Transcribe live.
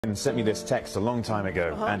And sent me this text a long time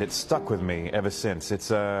ago, and it's stuck with me ever since. It's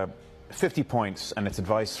 50 points, and it's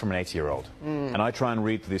advice from an 80-year-old. And I try and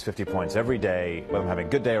read through these 50 points every day, whether I'm having a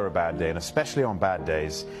good day or a bad day, and especially on bad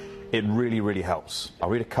days, it really, really helps. I'll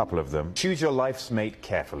read a couple of them. Choose your life's mate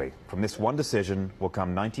carefully. From this one decision will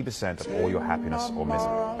come 90% of all your happiness or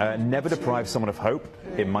misery. Never deprive someone of hope.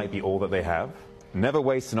 It might be all that they have. Never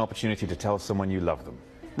waste an opportunity to tell someone you love them.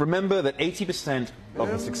 Remember that 80% of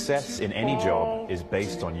the success in any job is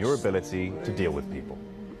based on your ability to deal with people.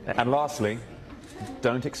 And lastly,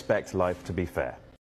 don't expect life to be fair.